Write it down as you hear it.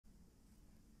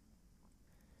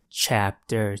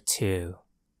Chapter 2.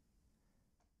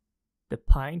 The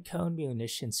Pinecone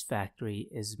Munitions Factory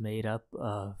is made up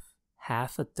of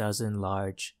half a dozen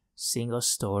large,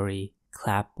 single-story,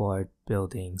 clapboard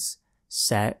buildings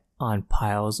set on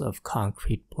piles of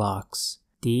concrete blocks.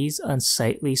 These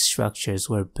unsightly structures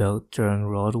were built during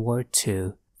World War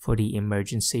II for the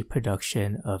emergency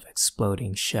production of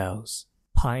exploding shells.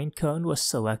 Pinecone was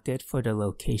selected for the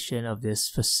location of this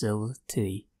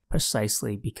facility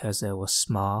precisely because it was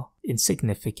small,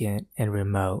 insignificant, and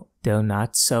remote, though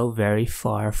not so very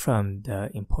far from the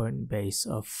important base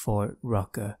of Fort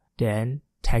Rucker, then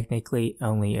technically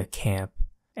only a camp,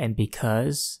 and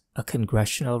because a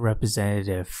congressional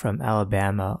representative from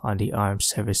Alabama on the Armed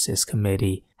Services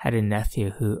Committee had a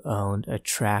nephew who owned a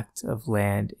tract of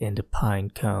land in the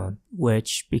Pinecone,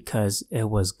 which, because it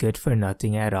was good for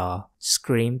nothing at all,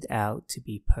 screamed out to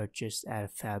be purchased at a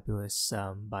fabulous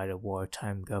sum by the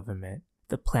wartime government.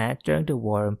 The plant during the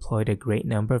war employed a great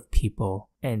number of people,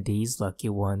 and these lucky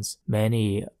ones,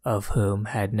 many of whom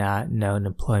had not known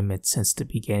employment since the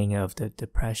beginning of the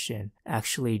Depression,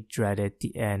 actually dreaded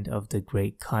the end of the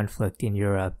great conflict in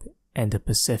Europe and the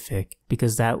Pacific,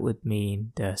 because that would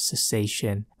mean the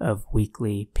cessation of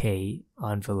weekly pay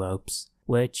envelopes,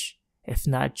 which, if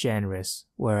not generous,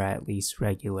 were at least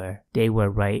regular. They were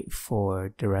right, for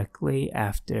directly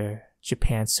after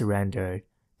Japan surrendered,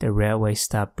 the railway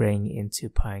stopped bringing into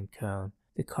Pinecone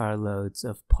the carloads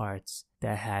of parts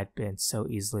that had been so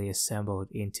easily assembled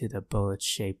into the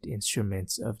bullet-shaped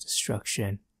instruments of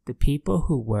destruction. The people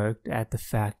who worked at the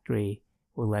factory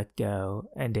were let go,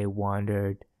 and they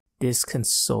wandered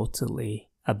disconsolately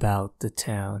about the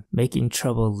town, making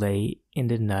trouble late in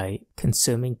the night,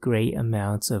 consuming great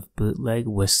amounts of bootleg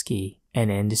whiskey, an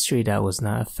industry that was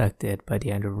not affected by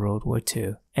the end of World War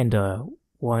II, and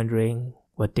wondering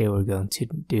what they were going to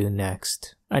do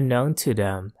next. Unknown to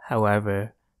them,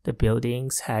 however, the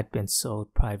buildings had been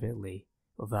sold privately,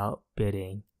 without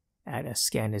bidding, at a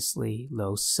scandalously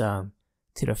low sum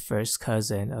to the first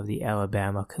cousin of the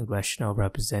Alabama congressional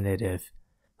representative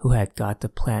who had got the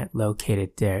plant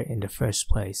located there in the first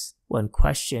place. When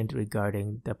questioned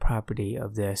regarding the property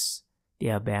of this,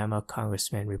 the Alabama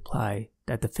congressman replied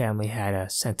that the family had a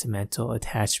sentimental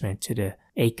attachment to the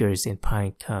acres in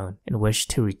Pinecone and wished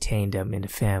to retain them in the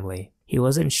family. He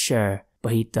wasn't sure,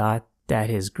 but he thought that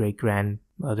his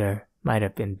great-grandmother might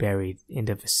have been buried in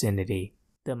the vicinity.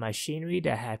 The machinery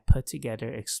that had put together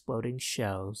exploding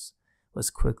shells was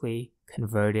quickly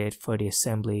converted for the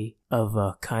assembly of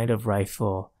a kind of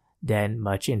rifle then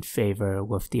much in favor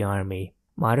with the Army.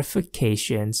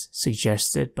 Modifications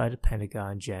suggested by the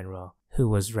Pentagon general, who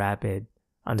was rabid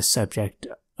on the subject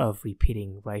of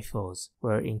repeating rifles,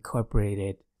 were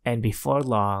incorporated, and before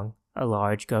long, a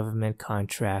large government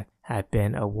contract had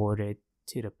been awarded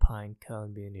to the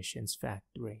Pinecone Munitions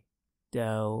Factory.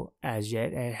 Though as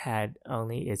yet it had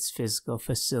only its physical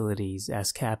facilities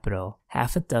as capital,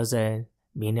 half a dozen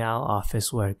menial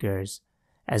office workers,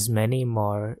 as many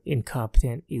more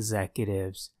incompetent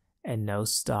executives, and no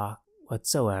stock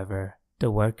whatsoever, the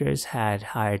workers had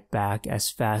hired back as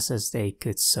fast as they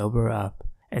could sober up,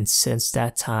 and since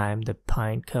that time the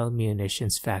Pinecone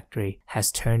Munitions Factory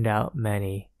has turned out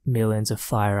many millions of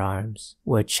firearms,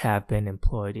 which have been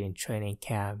employed in training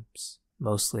camps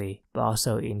mostly, but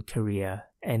also in Korea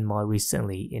and more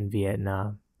recently in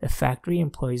Vietnam. The factory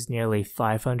employs nearly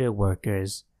 500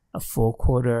 workers, a full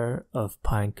quarter of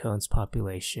Pinecone's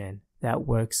population. That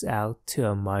works out to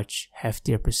a much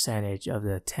heftier percentage of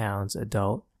the town's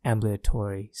adult,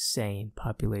 ambulatory, sane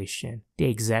population. The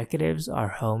executives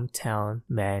are hometown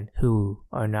men who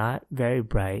are not very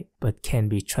bright but can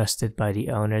be trusted by the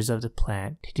owners of the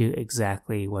plant to do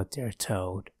exactly what they're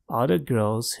told. All the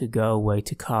girls who go away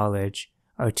to college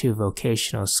or to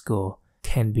vocational school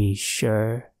can be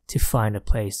sure to find a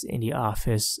place in the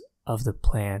office of the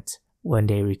plant when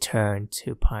they return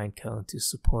to Pinecone to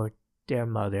support their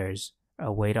mothers,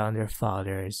 or wait on their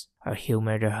fathers, or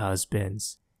humor their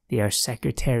husbands. They are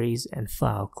secretaries and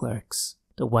file clerks.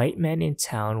 The white men in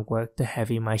town work the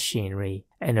heavy machinery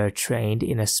and are trained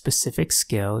in a specific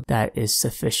skill that is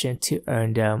sufficient to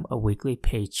earn them a weekly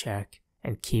paycheck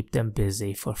and keep them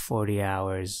busy for 40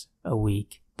 hours a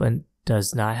week, but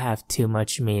does not have too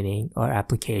much meaning or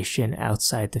application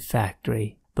outside the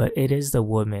factory. But it is the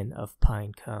women of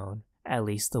Pinecone, at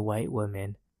least the white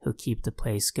women, who keep the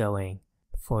place going,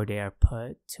 for they are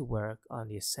put to work on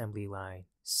the assembly line,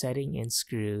 setting in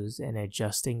screws and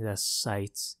adjusting the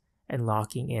sights and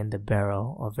locking in the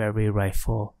barrel of every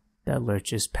rifle that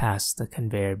lurches past the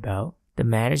conveyor belt. The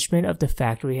management of the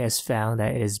factory has found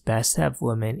that it is best to have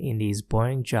women in these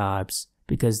boring jobs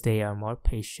because they are more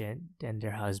patient than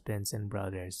their husbands and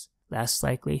brothers. less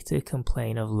likely to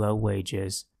complain of low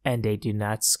wages, and they do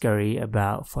not scurry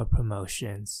about for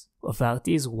promotions. Without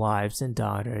these wives and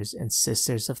daughters and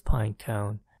sisters of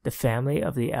Pinecone, the family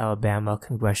of the Alabama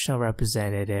congressional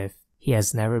representative, he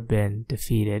has never been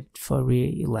defeated for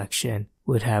re-election,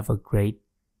 would have a great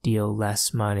deal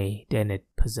less money than it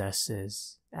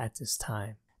possesses at this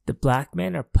time. The black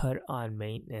men are put on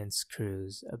maintenance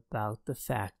crews about the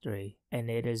factory, and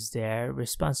it is their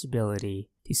responsibility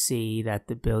to see that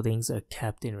the buildings are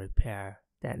kept in repair,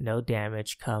 that no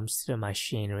damage comes to the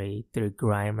machinery through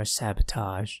grime or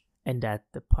sabotage, and that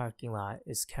the parking lot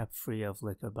is kept free of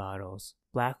liquor bottles.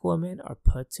 Black women are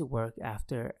put to work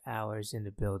after hours in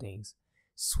the buildings,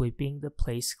 sweeping the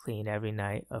place clean every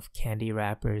night of candy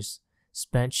wrappers,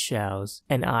 spent shells,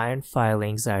 and iron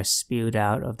filings that are spewed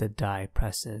out of the die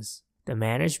presses. The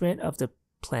management of the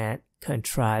plant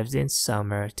contrives in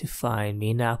summer to find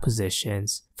menial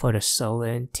positions for the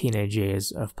sullen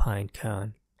teenagers of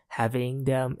Pinecone, having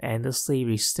them endlessly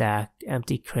restack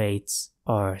empty crates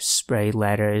or spray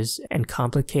letters and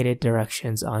complicated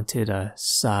directions onto the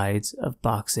sides of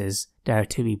boxes that are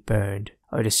to be burned,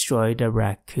 or destroy the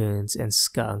raccoons and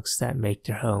skunks that make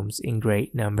their homes in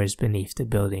great numbers beneath the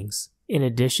buildings. In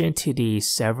addition to these,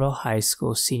 several high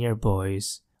school senior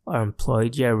boys are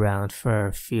employed year-round for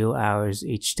a few hours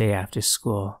each day after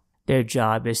school. Their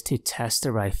job is to test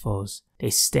the rifles.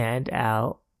 They stand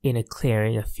out in a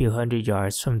clearing a few hundred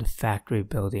yards from the factory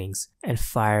buildings and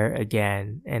fire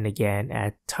again and again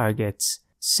at targets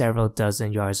several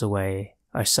dozen yards away,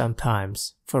 or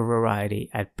sometimes, for variety,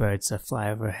 at birds that fly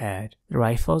overhead. The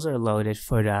rifles are loaded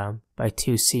for them by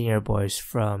two senior boys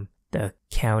from the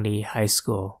county high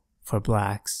school for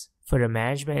blacks, for the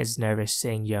management is nervous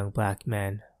seeing young black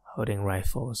men holding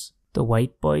rifles. The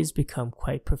white boys become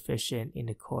quite proficient in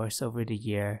the course over the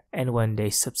year, and when they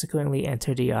subsequently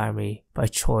enter the army, by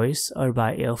choice or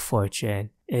by ill fortune,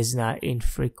 it is not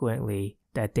infrequently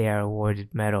that they are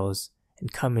awarded medals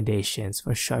and commendations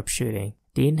for sharpshooting.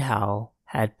 Dean Howell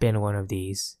had been one of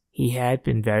these. He had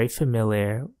been very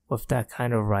familiar with that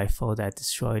kind of rifle that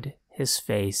destroyed his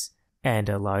face and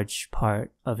a large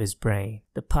part of his brain.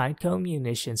 The Pinecone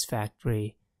Munitions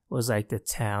Factory was like the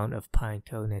town of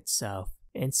Pinecone itself,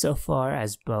 insofar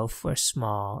as both were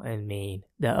small and mean.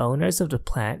 The owners of the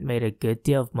plant made a good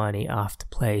deal of money off the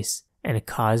place, and it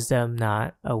caused them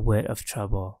not a whit of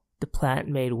trouble. The plant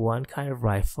made one kind of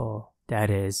rifle, that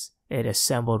is, it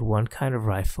assembled one kind of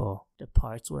rifle. The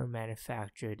parts were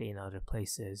manufactured in other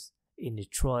places, in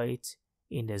Detroit,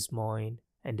 in Des Moines,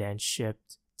 and then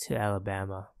shipped to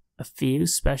Alabama. A few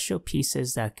special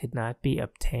pieces that could not be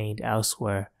obtained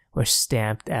elsewhere were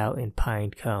stamped out in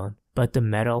Pinecone, but the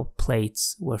metal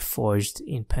plates were forged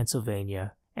in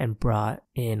Pennsylvania and brought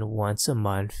in once a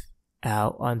month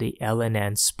out on the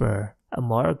L&N spur. A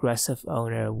more aggressive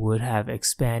owner would have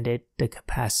expanded the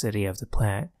capacity of the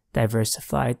plant,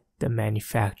 diversified the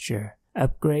manufacture,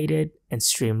 upgraded and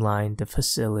streamlined the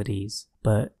facilities.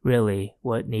 But really,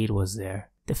 what need was there?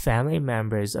 The family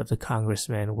members of the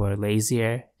congressman were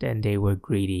lazier than they were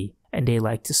greedy, and they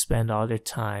liked to spend all their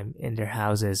time in their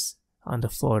houses on the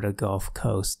Florida Gulf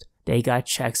Coast. They got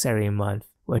checks every month,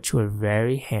 which were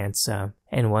very handsome,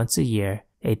 and once a year,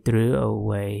 they threw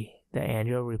away the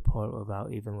annual report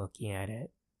without even looking at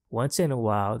it. Once in a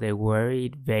while, they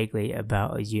worried vaguely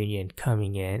about a union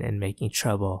coming in and making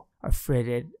trouble, or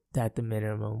fretted that the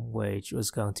minimum wage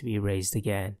was going to be raised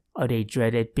again, or they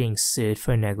dreaded being sued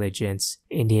for negligence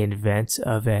in the event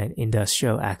of an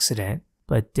industrial accident.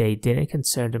 But they didn't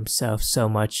concern themselves so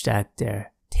much that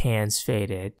their tans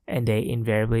faded, and they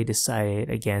invariably decided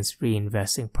against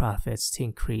reinvesting profits to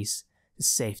increase the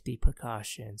safety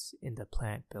precautions in the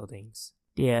plant buildings.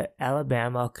 The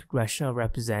Alabama congressional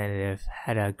representative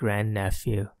had a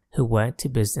grandnephew who went to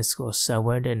business school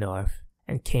somewhere in the north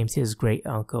and came to his great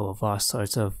uncle with all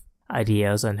sorts of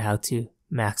ideas on how to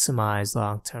maximize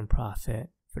long-term profit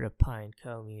for the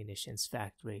Pinecone Munitions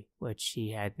Factory, which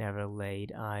he had never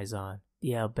laid eyes on.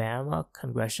 The Alabama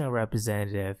congressional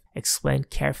representative explained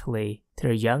carefully to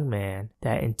the young man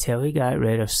that until he got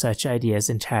rid of such ideas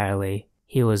entirely,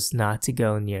 he was not to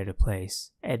go near the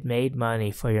place. It made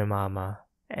money for your mama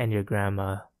and your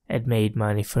grandma. It made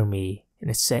money for me, and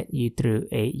it sent you through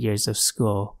 8 years of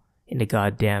school in the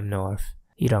goddamn north.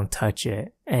 You don't touch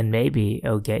it, and maybe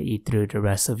it'll get you through the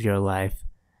rest of your life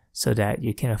so that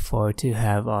you can afford to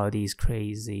have all these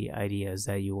crazy ideas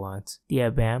that you want. The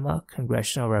Alabama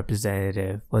congressional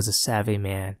representative was a savvy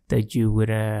man, though you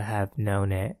wouldn't have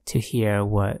known it to hear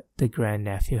what the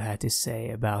grandnephew had to say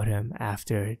about him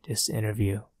after this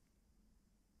interview.